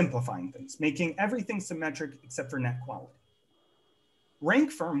from simplifying things, making everything symmetric except for net quality.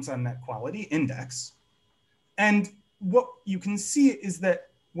 Rank firms on net quality index. And what you can see is that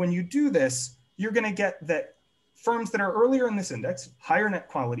when you do this, you're going to get that firms that are earlier in this index, higher net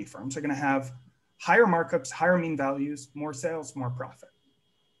quality firms, are going to have higher markups, higher mean values, more sales, more profit.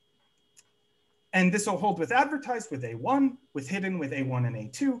 And this will hold with advertised with A1, with hidden with A1 and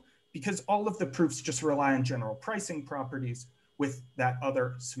A2, because all of the proofs just rely on general pricing properties with that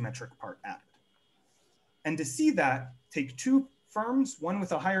other symmetric part added. And to see that, take two firms, one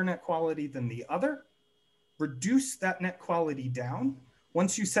with a higher net quality than the other, reduce that net quality down.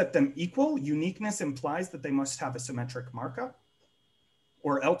 Once you set them equal, uniqueness implies that they must have a symmetric markup.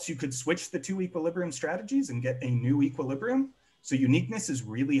 or else you could switch the two equilibrium strategies and get a new equilibrium. So uniqueness is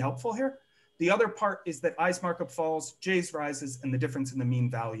really helpful here. The other part is that i's markup falls, j's rises, and the difference in the mean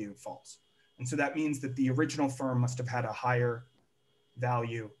value falls. And so that means that the original firm must have had a higher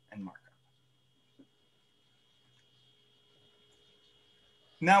value and markup.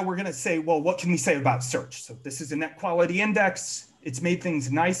 Now we're gonna say, well, what can we say about search? So this is a net quality index. It's made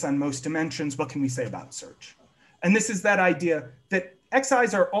things nice on most dimensions. What can we say about search? And this is that idea that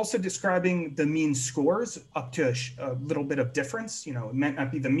xi's are also describing the mean scores up to a little bit of difference. You know, it might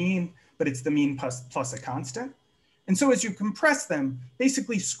not be the mean, but it's the mean plus a constant. And so as you compress them,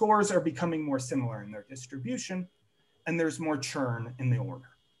 basically scores are becoming more similar in their distribution, and there's more churn in the order.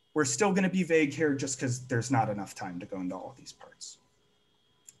 We're still going to be vague here just because there's not enough time to go into all of these parts.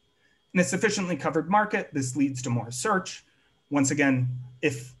 In a sufficiently covered market, this leads to more search. Once again,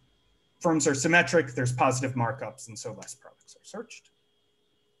 if firms are symmetric, there's positive markups, and so less products are searched.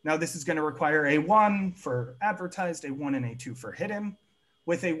 Now this is going to require A1 for advertised, A1 and A2 for hidden.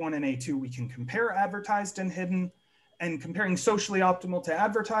 With A1 and A2, we can compare advertised and hidden, and comparing socially optimal to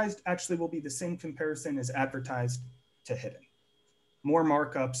advertised actually will be the same comparison as advertised to hidden. More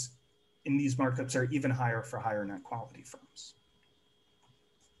markups, and these markups are even higher for higher net quality firms.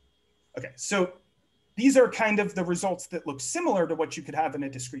 Okay, so these are kind of the results that look similar to what you could have in a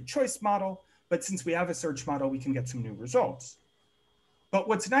discrete choice model, but since we have a search model, we can get some new results. But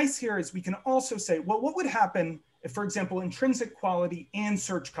what's nice here is we can also say, well, what would happen if, for example, intrinsic quality and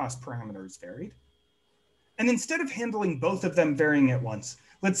search cost parameters varied? And instead of handling both of them varying at once,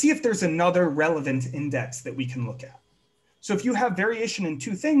 let's see if there's another relevant index that we can look at. So if you have variation in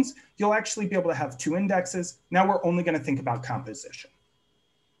two things, you'll actually be able to have two indexes. Now we're only going to think about composition.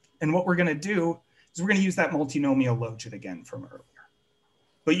 And what we're going to do is we're going to use that multinomial logit again from earlier.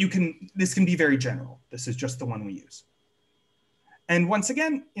 But this can be very general. This is just the one we use. And once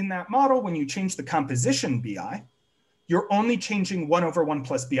again, in that model, when you change the composition BI, you're only changing 1 over 1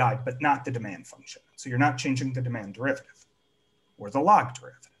 plus BI, but not the demand function. So you're not changing the demand derivative or the log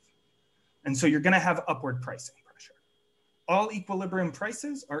derivative. And so you're going to have upward pricing pressure. All equilibrium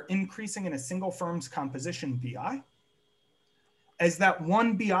prices are increasing in a single firm's composition BI. As that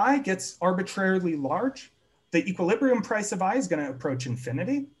one BI gets arbitrarily large, the equilibrium price of I is going to approach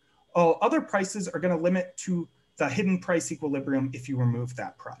infinity. All other prices are going to limit to the hidden price equilibrium if you remove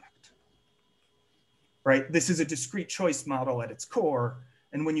that product. Right? This is a discrete choice model at its core.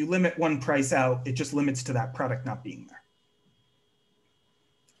 And when you limit one price out, it just limits to that product not being there.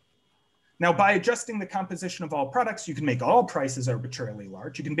 Now, by adjusting the composition of all products, you can make all prices arbitrarily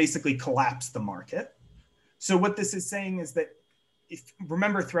large. You can basically collapse the market. So what this is saying is that,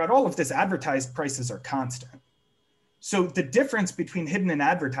 remember, throughout all of this, advertised prices are constant. So the difference between hidden and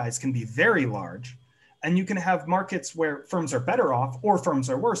advertised can be very large. And you can have markets where firms are better off or firms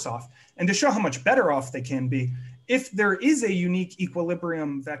are worse off. And to show how much better off they can be, if there is a unique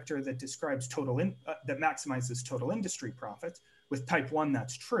equilibrium vector that describes that maximizes total industry profits, with type 1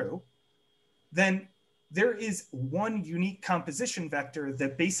 that's true, then there is one unique composition vector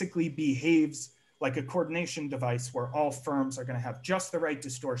that basically behaves like a coordination device where all firms are going to have just the right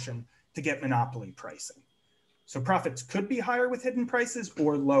distortion to get monopoly pricing. So profits could be higher with hidden prices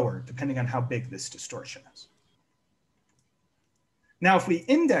or lower, depending on how big this distortion is. Now, if we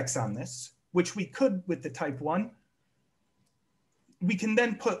index on this, which we could with the type 1, we can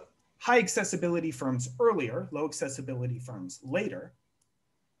then put high accessibility firms earlier, low accessibility firms later.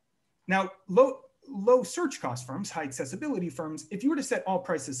 Now, low search cost firms, high accessibility firms, if you were to set all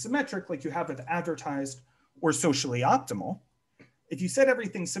prices symmetric like you have with advertised or socially optimal, if you set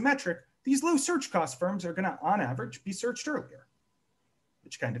everything symmetric, these low search cost firms are going to, on average, be searched earlier,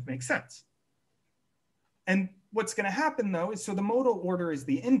 which kind of makes sense. And what's going to happen, though, is so the modal order is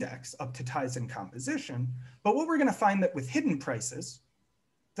the index up to ties and composition. But what we're going to find that with hidden prices,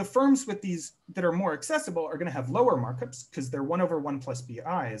 the firms with these that are more accessible are going to have lower markups because their 1 over 1 plus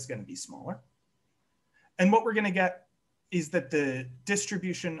BI is going to be smaller. And what we're going to get is that the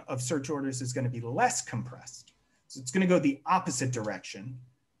distribution of search orders is going to be less compressed. So it's going to go the opposite direction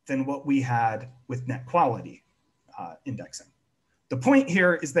than what we had with net quality indexing. The point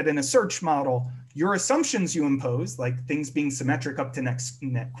here is that in a search model, your assumptions you impose, like things being symmetric up to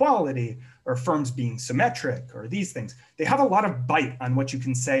net quality, or firms being symmetric, or these things, they have a lot of bite on what you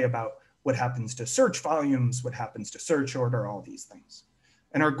can say about what happens to search volumes, what happens to search order, all these things.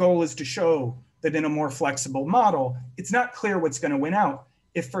 And our goal is to show that in a more flexible model, it's not clear what's going to win out.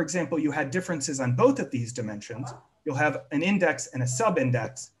 If, for example, you had differences on both of these dimensions, you'll have an index and a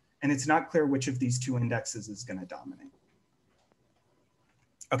sub-index, and it's not clear which of these two indexes is going to dominate.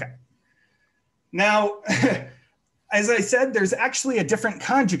 Okay. Now, as I said, there's actually a different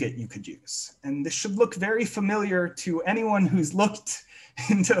conjugate you could use. And this should look very familiar to anyone who's looked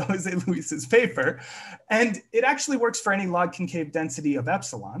into Jose Luis's paper. And it actually works for any log concave density of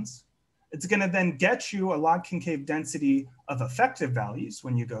epsilons. It's going to then get you a log concave density of effective values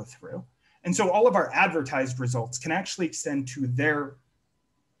when you go through. And so all of our advertised results can actually extend to their,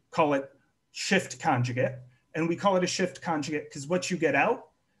 call it shift conjugate. And we call it a shift conjugate because what you get out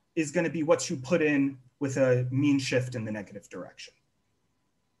is going to be what you put in with a mean shift in the negative direction.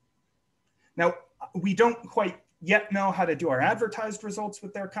 Now, we don't quite yet know how to do our advertised results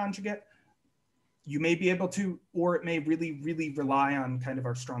with their conjugate. You may be able to, or it may really rely on kind of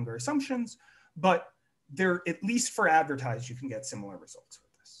our stronger assumptions, but there, at least for advertised, you can get similar results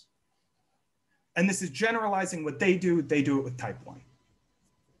with this. And this is generalizing what they do it with type 1.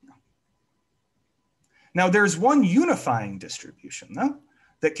 Now there's one unifying distribution though,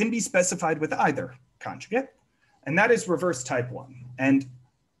 that can be specified with either conjugate, and that is reverse type 1. And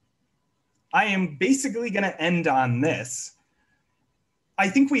I am basically gonna end on this. I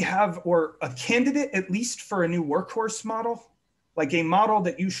think we have, or a candidate at least for a new workhorse model, like a model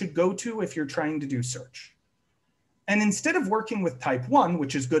that you should go to if you're trying to do search. And instead of working with type 1,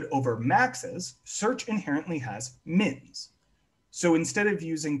 which is good over maxes, search inherently has mins. So instead of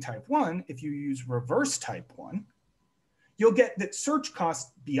using type 1, if you use reverse type 1, you'll get that search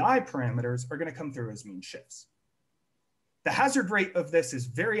cost BI parameters are going to come through as mean shifts. The hazard rate of this is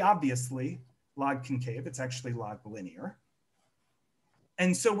very obviously log concave. It's actually log linear.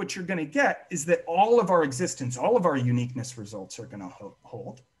 And so what you're going to get is that all of our existence, all of our uniqueness results are going to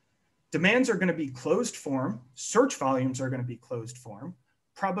hold. Demands are going to be closed form. Search volumes are going to be closed form.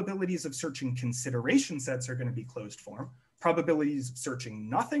 Probabilities of searching consideration sets are going to be closed form. Probabilities of searching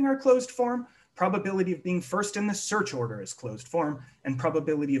nothing are closed form. Probability of being first in the search order is closed form. And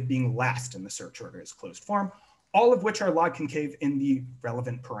probability of being last in the search order is closed form, all of which are log concave in the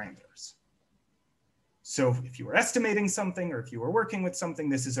relevant parameters. So if you were estimating something or if you were working with something,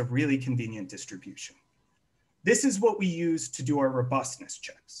 this is a really convenient distribution. This is what we use to do our robustness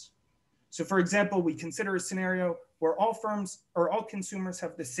checks. So for example, we consider a scenario where all firms or all consumers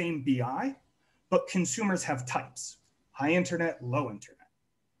have the same BI, but consumers have types, high internet, low internet.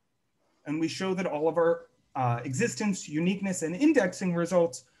 And we show that all of our existence, uniqueness, and indexing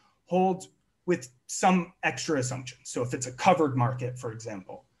results hold with some extra assumptions. So if it's a covered market, for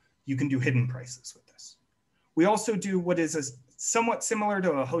example, you can do hidden prices with this. We also do what is somewhat similar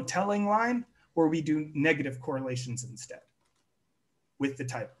to a hoteling line, where we do negative correlations instead with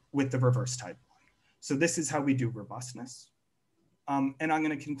the reverse type 1. So this is how we do robustness. And I'm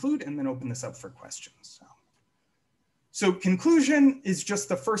going to conclude and then open this up for questions. So conclusion is just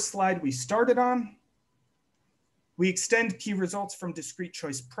the first slide we started on. We extend key results from discrete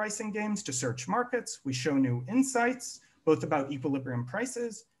choice pricing games to search markets. We show new insights, both about equilibrium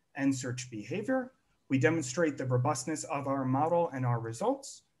prices and search behavior. We demonstrate the robustness of our model and our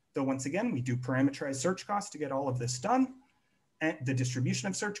results, though once again, we do parameterize search costs to get all of this done, and the distribution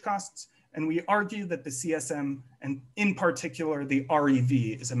of search costs. And we argue that the CSM, and in particular, the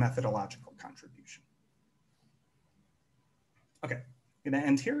REV, is a methodological contribution. Okay, I'm gonna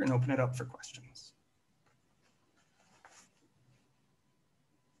end here and open it up for questions.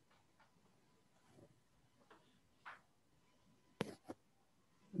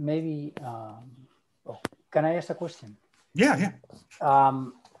 Maybe, can I ask a question? Yeah.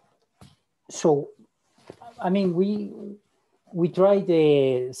 So, I mean, we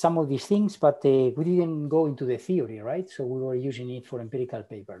tried some of these things, but we didn't go into the theory, right? So we were using it for empirical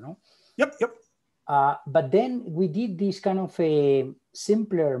paper, no? Yep. But then we did these kind of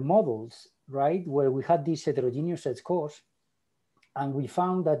simpler models, right? Where we had these heterogeneous set scores, and we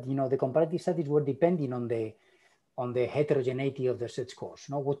found that, you know, the comparative studies were depending on the heterogeneity of the set scores,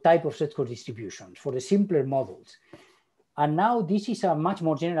 you know, what type of set score distributions for the simpler models. And now this is a much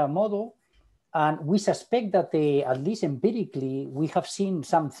more general model. And we suspect that at least empirically, we have seen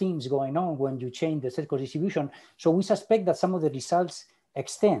some things going on when you change the set score distribution. So we suspect that some of the results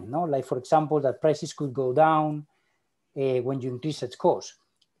extend, no? Like for example, that prices could go down when you increase set scores,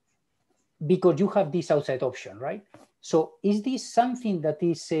 because you have this outside option, right? So is this something that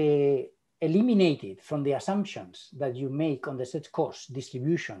is eliminated from the assumptions that you make on the set scores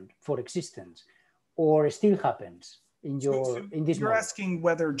distribution for existence, or still happens in this you're model? asking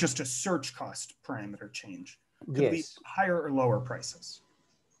whether just a search cost parameter change could lead to higher or lower prices.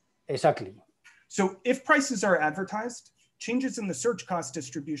 Exactly. So if prices are advertised, changes in the search cost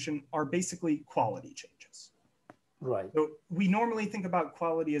distribution are basically quality changes. Right. So we normally think about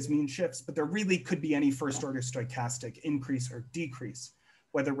quality as mean shifts, but there really could be any first order stochastic increase or decrease,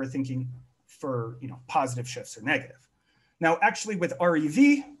 whether we're thinking for positive shifts or negative. Now, actually with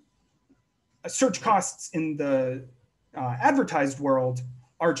REV, search costs in the advertised world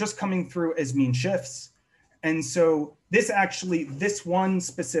are just coming through as mean shifts. And so this one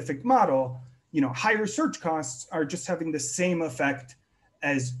specific model, higher search costs are just having the same effect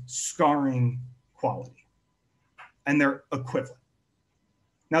as scarring quality, and they're equivalent.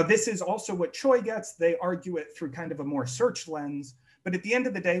 Now, this is also what Choi gets. They argue it through kind of a more search lens, but at the end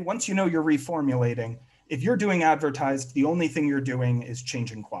of the day, once you're reformulating, if you're doing advertised, the only thing you're doing is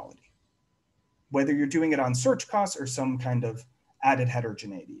changing quality, whether you're doing it on search costs or some kind of added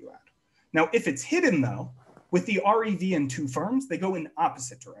heterogeneity you add. Now, if it's hidden though, with the REV in two firms, they go in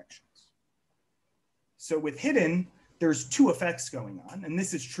opposite directions. So with hidden, there's two effects going on, and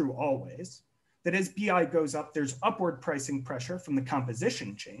this is true always, that as BI goes up, there's upward pricing pressure from the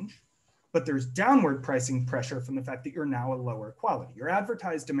composition change, but there's downward pricing pressure from the fact that you're now a lower quality. Your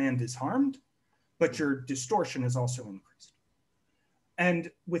advertised demand is harmed, but your distortion is also increased.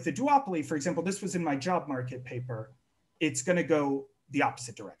 And with the duopoly, for example, this was in my job market paper, it's gonna go the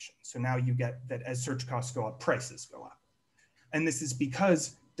opposite direction. So now you get that as search costs go up, prices go up. And this is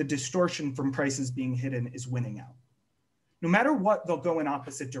because the distortion from prices being hidden is winning out. No matter what, they'll go in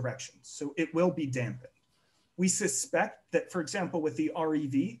opposite directions. So it will be dampened. We suspect that, for example, with the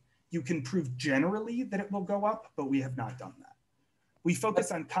REV, you can prove generally that it will go up, but we have not done that. We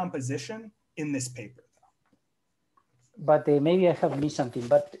focus on composition in this paper, though. But maybe I have missed something,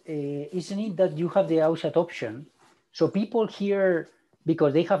 but isn't it that you have the outside option? So people here,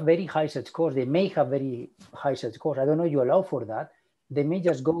 because they have very high set scores, they may have very high set scores. I don't know if you allow for that. They may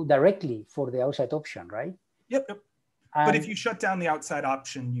just go directly for the outside option, right? Yep. But if you shut down the outside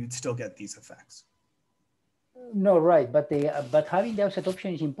option, you'd still get these effects. No, right. But having the outside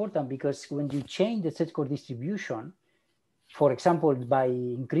option is important because when you change the set score distribution, for example, by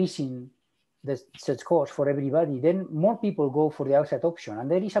increasing the set scores for everybody, then more people go for the outside option. And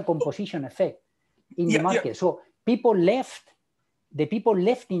there is a composition effect in the market. Yeah. So the people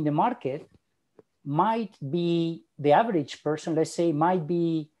left in the market might be, the average person, let's say, might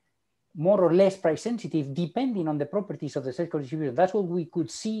be more or less price sensitive depending on the properties of the set score distribution. That's what we could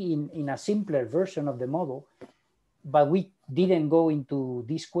see in a simpler version of the model, but we didn't go into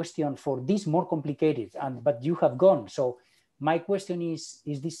this question for this more complicated, but you have gone. So my question is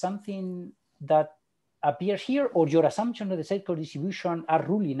this something that appears here, or your assumption of the set score distribution are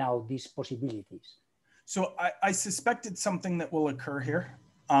ruling out these possibilities? So I suspect it's something that will occur here.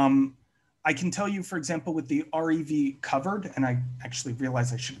 I can tell you, for example, with the REV covered, and I actually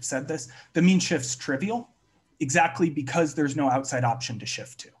realize I should have said this, the mean shift's trivial, exactly because there's no outside option to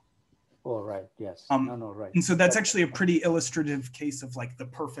shift to. Oh, right, yes. Right. And so that's actually a pretty illustrative case of like the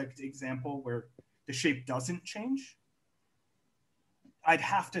perfect example where the shape doesn't change. I'd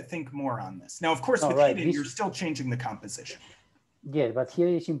have to think more on this. Now, of course, with hidden, you're still changing the composition. Yeah, but here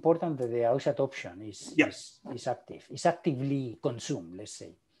it's important that the outside option is active. It's actively consumed, let's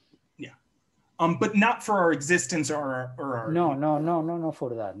say. Yeah. But not for our existence or our... No,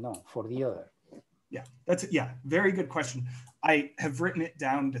 for that. No, for the other. Yeah, very good question. I have written it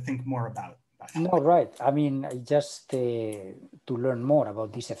down to think more about. No, right. I mean, just to learn more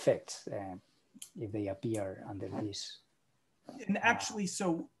about these effects, if they appear under this. And actually,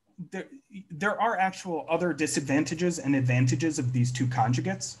 so there are actual other disadvantages and advantages of these two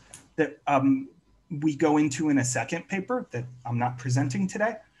conjugates that we go into in a second paper that I'm not presenting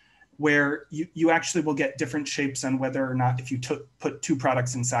today, where you actually will get different shapes on whether or not, if you put two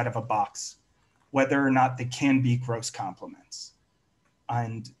products inside of a box, whether or not they can be gross complements.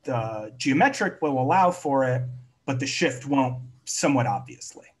 And the geometric will allow for it, but the shift won't, somewhat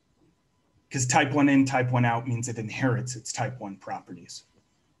obviously. Because type 1 in, type 1 out means it inherits its type 1 properties.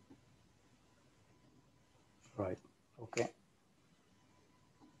 Right, okay.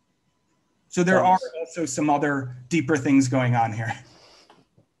 So there are also some other deeper things going on here.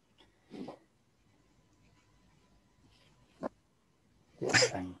 Yes,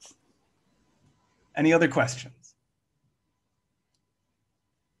 thanks. Any other questions?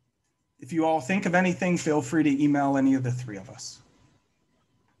 If you all think of anything, feel free to email any of the three of us.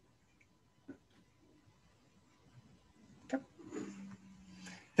 Okay.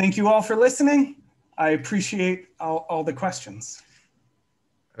 Thank you all for listening. I appreciate all the questions.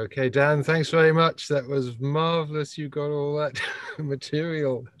 Okay, Dan, thanks very much. That was marvelous. You got all that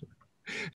material.